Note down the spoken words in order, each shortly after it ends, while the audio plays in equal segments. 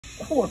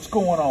What's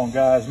going on,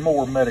 guys?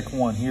 Mower Medic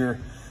 1 here,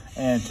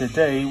 and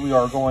today we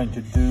are going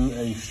to do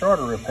a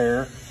starter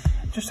repair.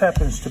 It just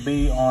happens to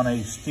be on a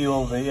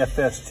Stihl, the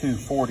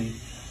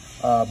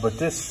FS240, but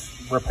this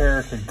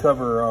repair could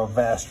cover a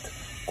vast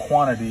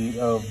quantity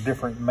of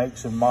different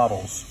makes and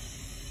models.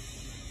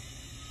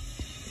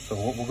 So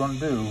what we're going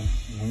to do,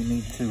 we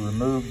need to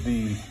remove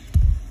the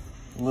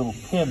little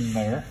pin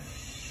there.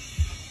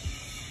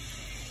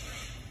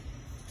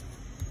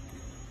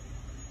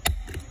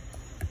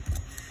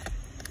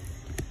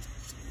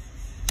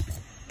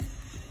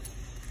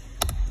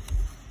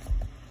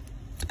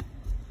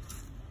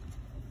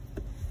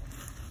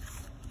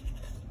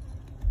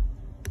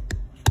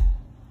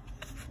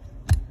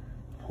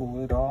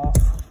 Pull it off.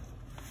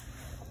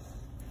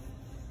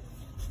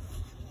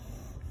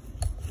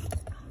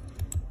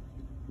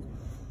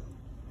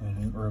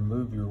 And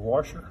remove your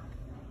washer.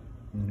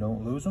 And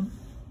don't lose them.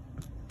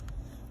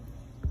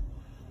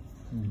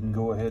 You can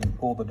go ahead and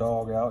pull the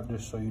dog out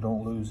just so you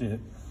don't lose it.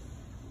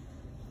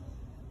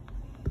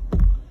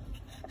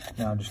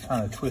 Now just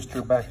kind of twist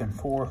her back and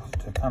forth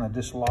to kind of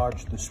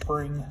dislodge the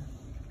spring.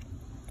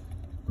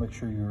 Make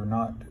sure you're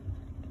not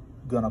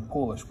gonna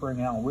pull a spring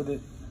out with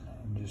it.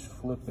 And just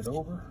flip it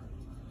over.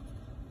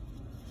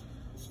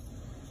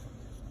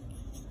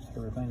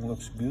 Everything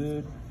looks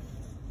good.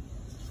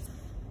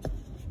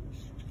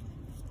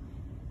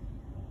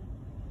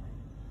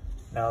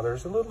 Now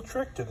there's a little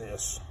trick to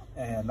this,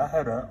 and I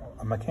had a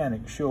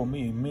mechanic show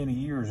me many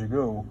years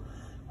ago.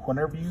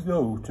 Whenever you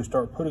go to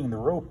start putting the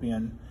rope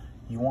in,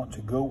 you want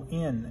to go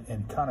in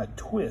and kind of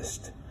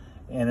twist,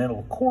 and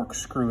it'll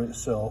corkscrew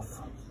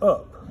itself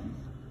up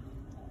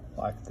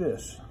like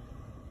this.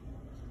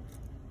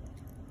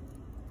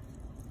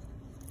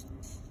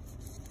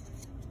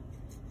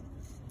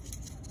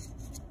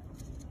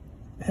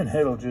 And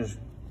it'll just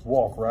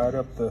walk right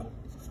up the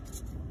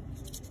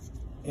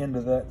end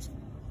of that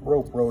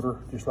rope rotor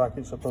just like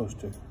it's supposed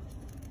to.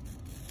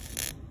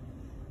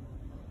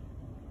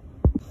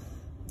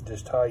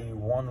 Just tie you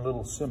one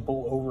little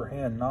simple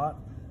overhand knot.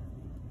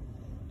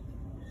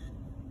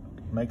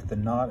 Make the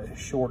knot as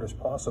short as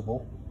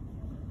possible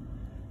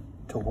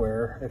to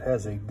where it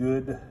has a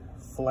good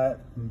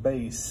flat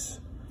base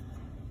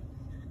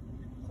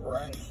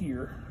right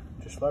here,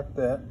 just like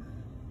that.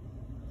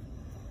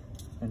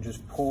 And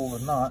just pull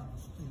the knot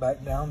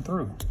back down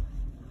through.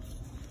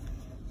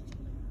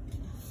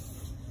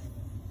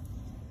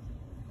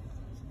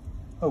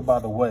 Oh, by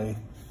the way,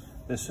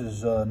 this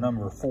is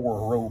number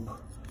 4 rope,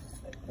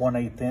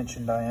 1/8 inch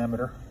in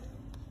diameter.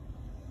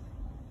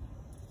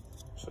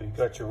 So you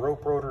got your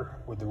rope rotor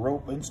with the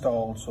rope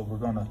installed, so we're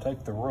gonna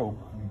take the rope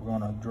and we're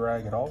gonna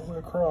drag it all the way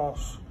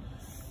across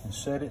and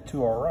set it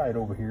to our right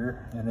over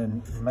here, and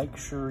then make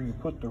sure you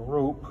put the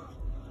rope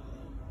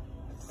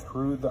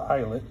through the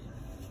eyelet.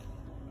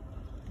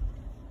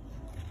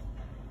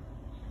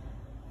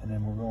 And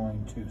then we're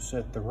going to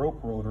set the rope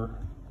rotor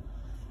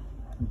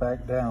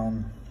back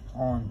down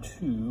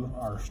onto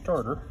our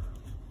starter.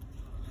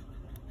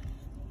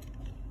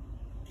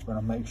 We're going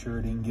to make sure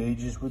it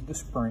engages with the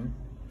spring.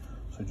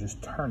 So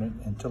just turn it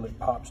until it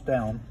pops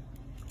down.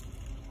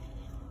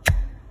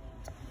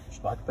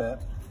 Just like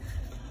that.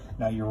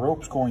 Now your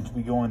rope's going to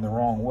be going the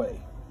wrong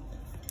way.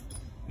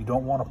 You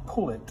don't want to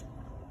pull it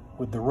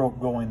with the rope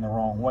going the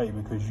wrong way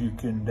because you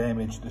can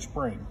damage the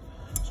spring.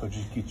 So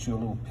just get you a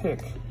little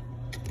pick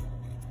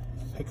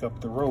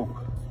up the rope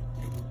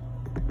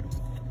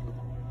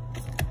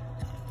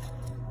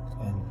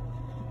and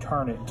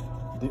turn it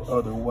the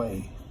other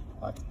way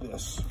like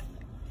this.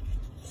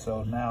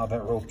 So now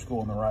that rope's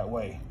going the right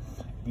way.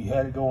 If you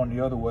had it going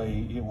the other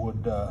way, it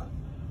would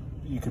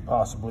you could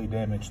possibly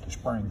damage the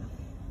spring.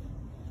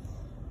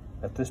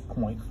 At this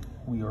point,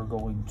 we are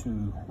going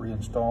to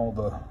reinstall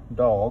the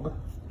dog.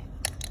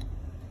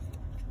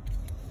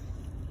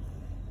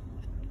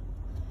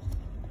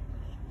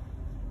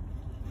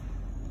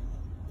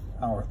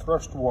 Our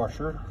thrust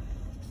washer,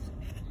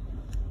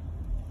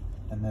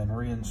 and then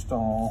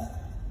reinstall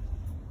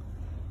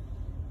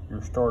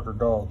your starter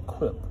dog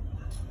clip.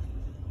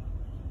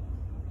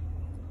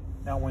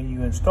 Now when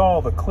you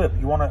install the clip,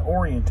 you want to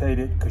orientate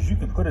it, because you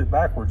can put it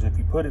backwards. If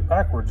you put it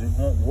backwards, it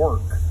won't work.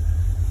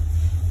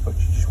 But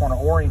you just want to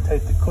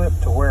orientate the clip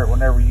to where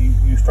whenever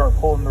you start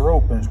pulling the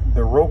rope and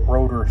the rope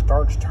rotor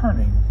starts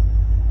turning,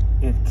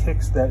 it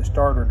kicks that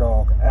starter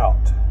dog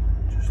out,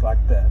 just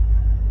like that.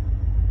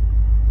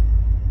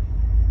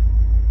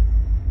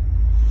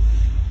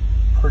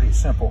 Pretty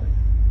simple.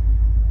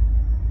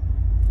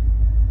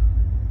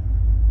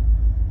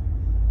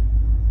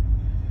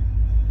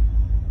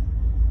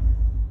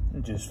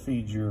 And just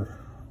feed your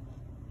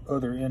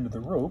other end of the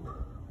rope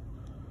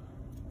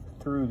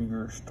through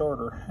your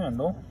starter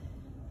handle.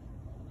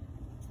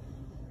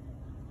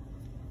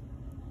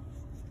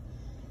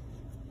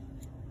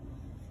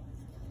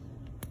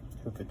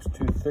 If it's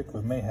too thick,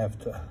 we may have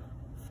to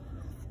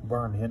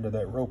burn the end of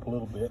that rope a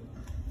little bit.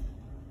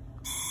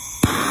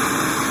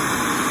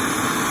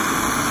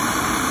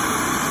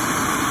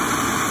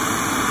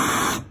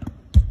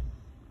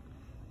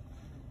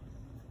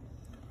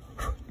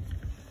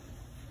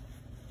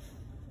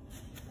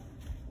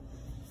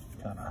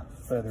 Just kind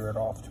of feather it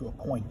off to a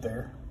point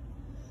there.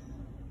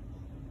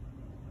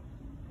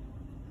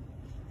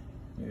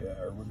 Yeah,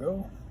 there we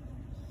go.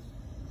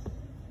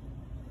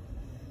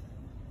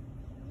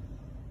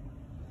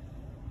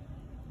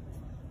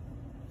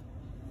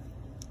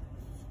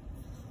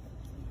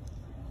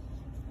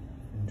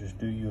 And just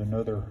do you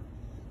another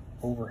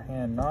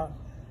overhand knot.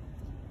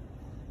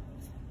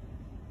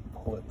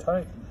 Pull it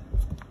tight.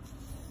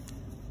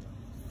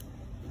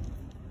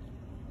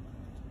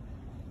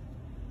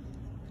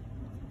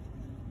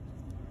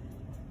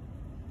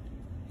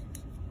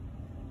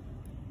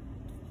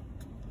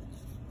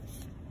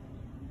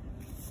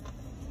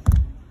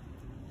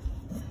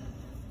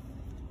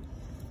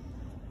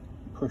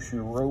 Push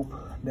your rope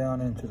down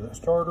into the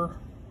starter.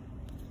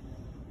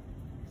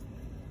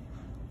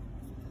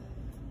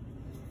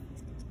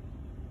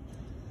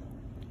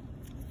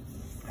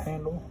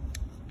 Handle.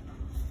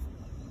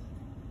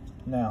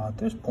 Now at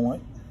this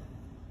point,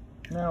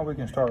 now we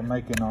can start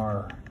making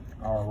our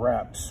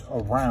wraps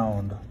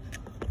around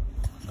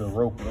the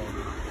rope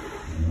loader.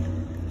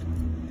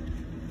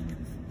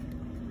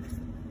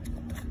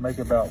 Make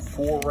about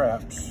 4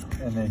 wraps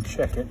and then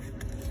check it.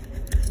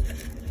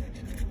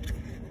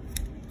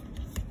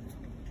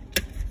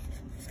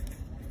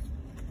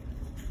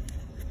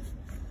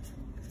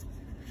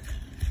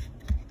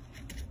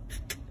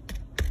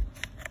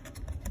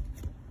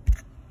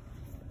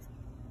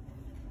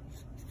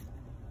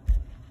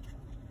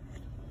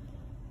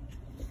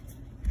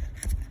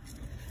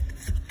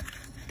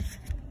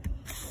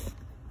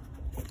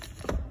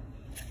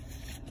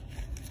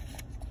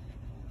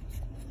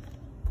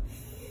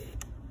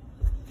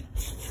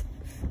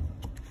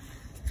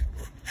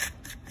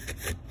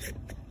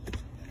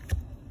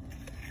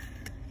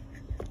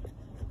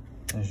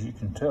 As you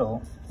can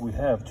tell, we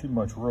have too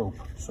much rope,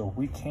 so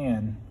we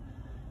can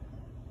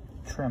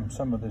trim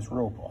some of this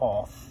rope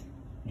off.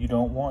 You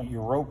don't want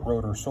your rope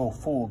rotor so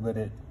full that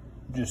it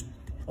just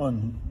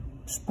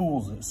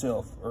unspools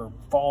itself or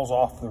falls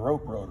off the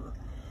rope rotor.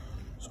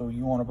 So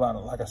you want about,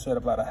 like I said,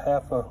 about a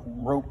half a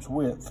rope's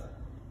width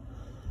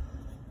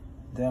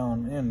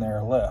down in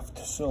there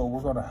left. So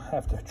we're gonna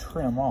have to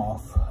trim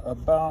off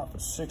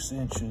about 6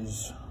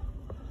 inches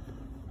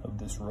of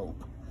this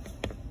rope.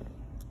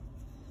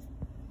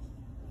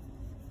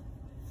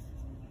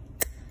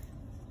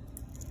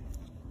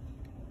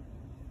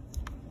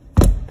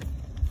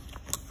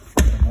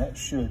 That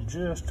should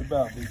just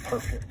about be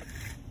perfect.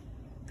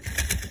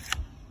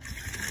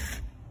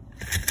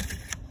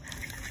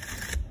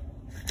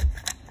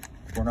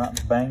 We're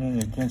not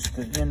banging against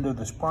the end of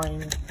the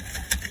spring.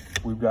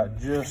 We've got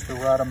just the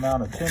right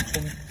amount of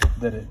tension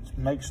that it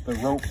makes the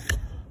rope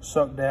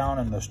suck down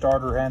and the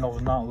starter handle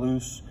is not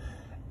loose.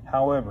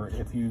 However,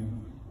 if your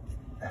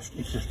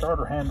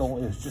starter handle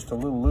is just a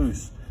little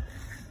loose,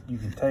 you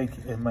can take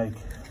and make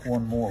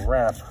one more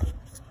wrap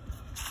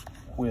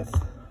with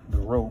the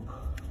rope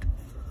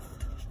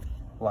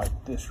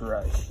like this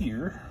right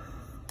here.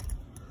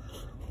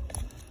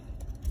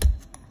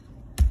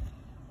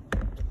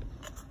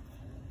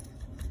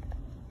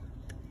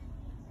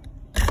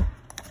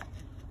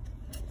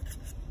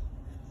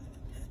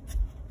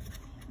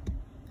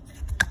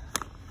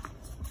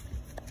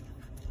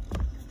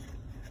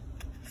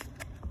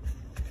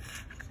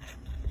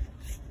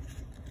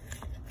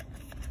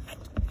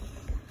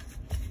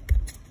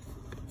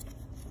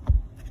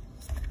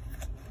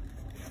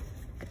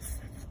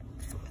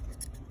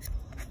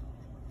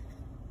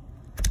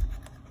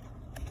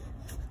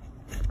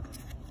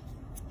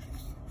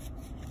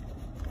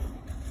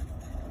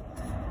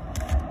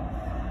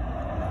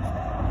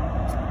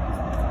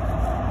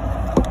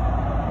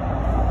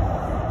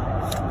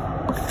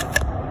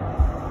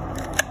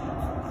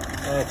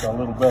 That's a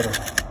little better.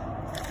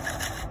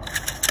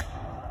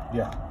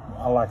 Yeah,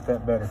 I like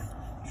that better.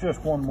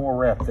 Just one more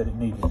wrap that it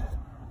needed.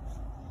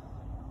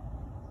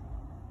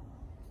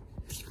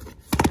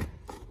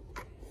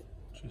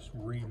 Just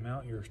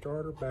remount your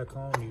starter back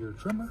onto your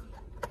trimmer.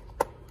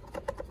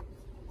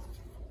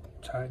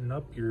 Tighten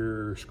up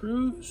your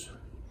screws.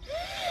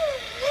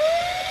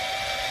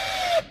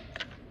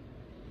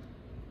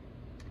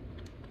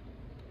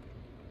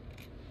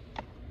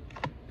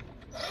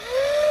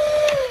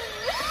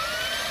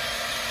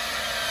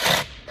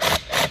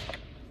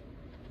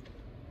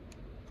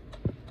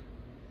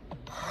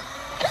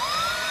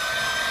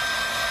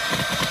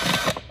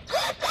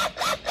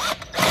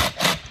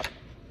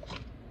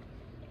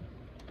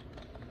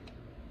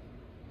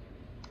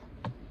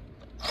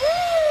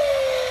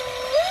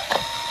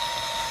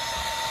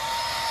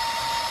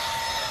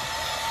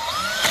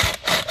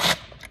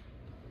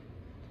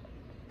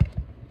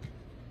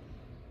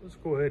 Let's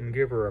go ahead and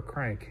give her a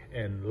crank,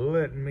 and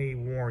let me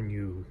warn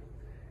you,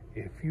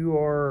 if you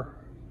are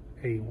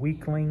a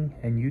weakling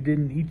and you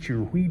didn't eat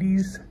your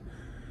Wheaties,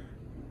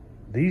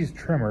 these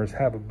trimmers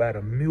have about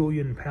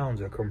 1,000,000 pounds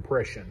of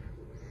compression.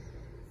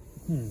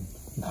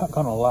 Not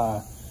gonna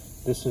lie,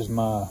 this is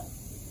my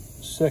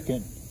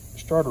second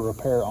starter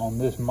repair on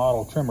this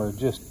model trimmer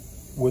just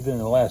within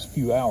the last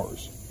few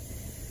hours.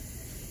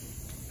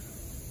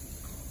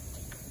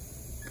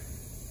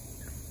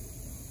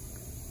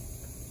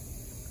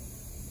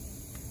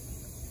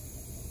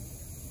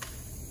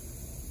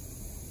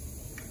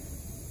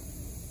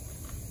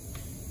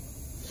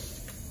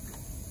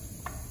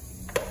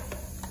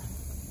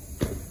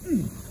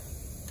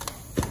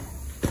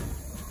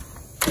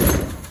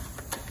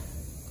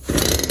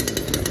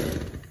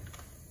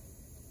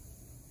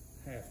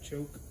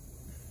 choke.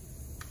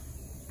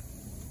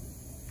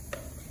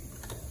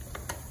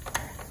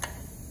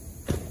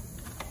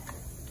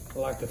 I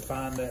like to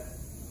find that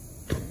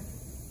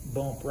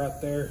bump right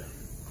there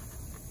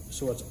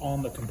so it's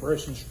on the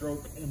compression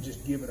stroke and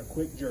just give it a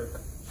quick jerk.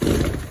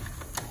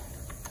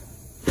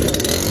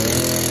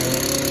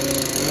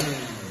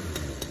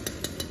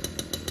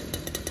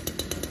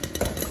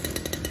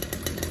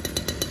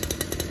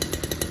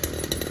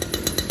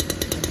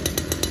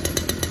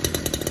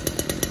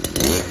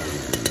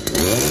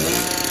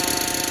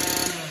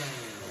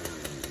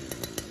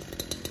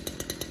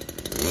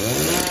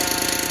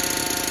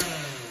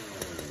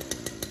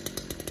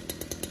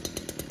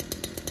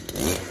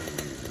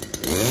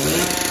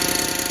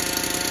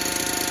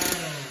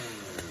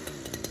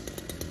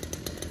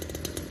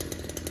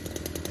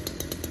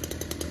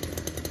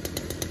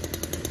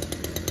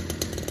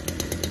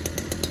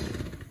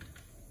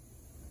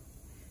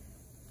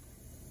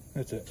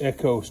 It's an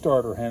Echo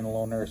starter handle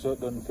on there, so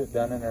it doesn't fit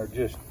down in there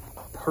just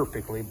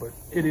perfectly, but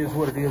it is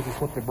what it is.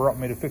 It's what they brought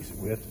me to fix it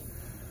with.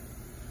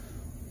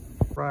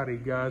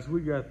 Alrighty guys,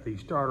 we got the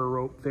starter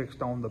rope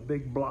fixed on the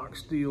big block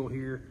steel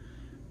here.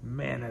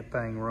 Man, that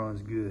thing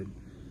runs good.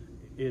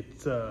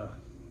 It's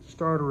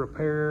starter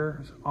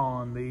repairs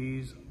on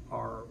these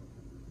are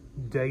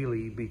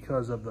daily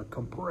because of the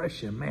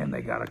compression. Man,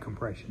 they got a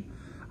compression.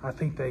 I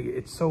think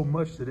it's so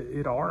much that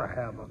it ought to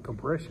have a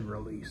compression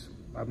release.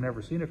 I've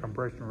never seen a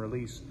compression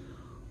release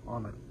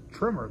on a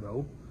trimmer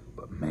though,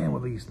 but man, will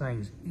these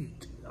things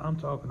eat. I'm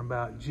talking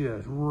about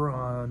just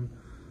run,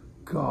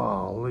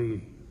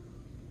 golly.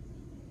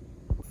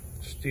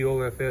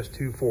 Steel FS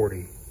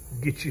 240,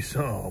 get you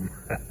some.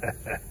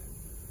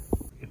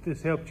 If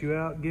this helped you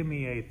out, give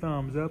me a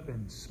thumbs up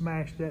and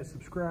smash that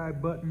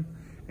subscribe button.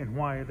 And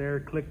while you're there,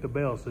 click the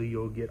bell so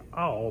you'll get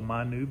all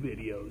my new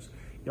videos.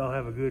 Y'all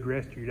have a good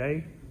rest of your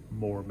day.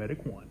 More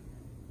Medic One.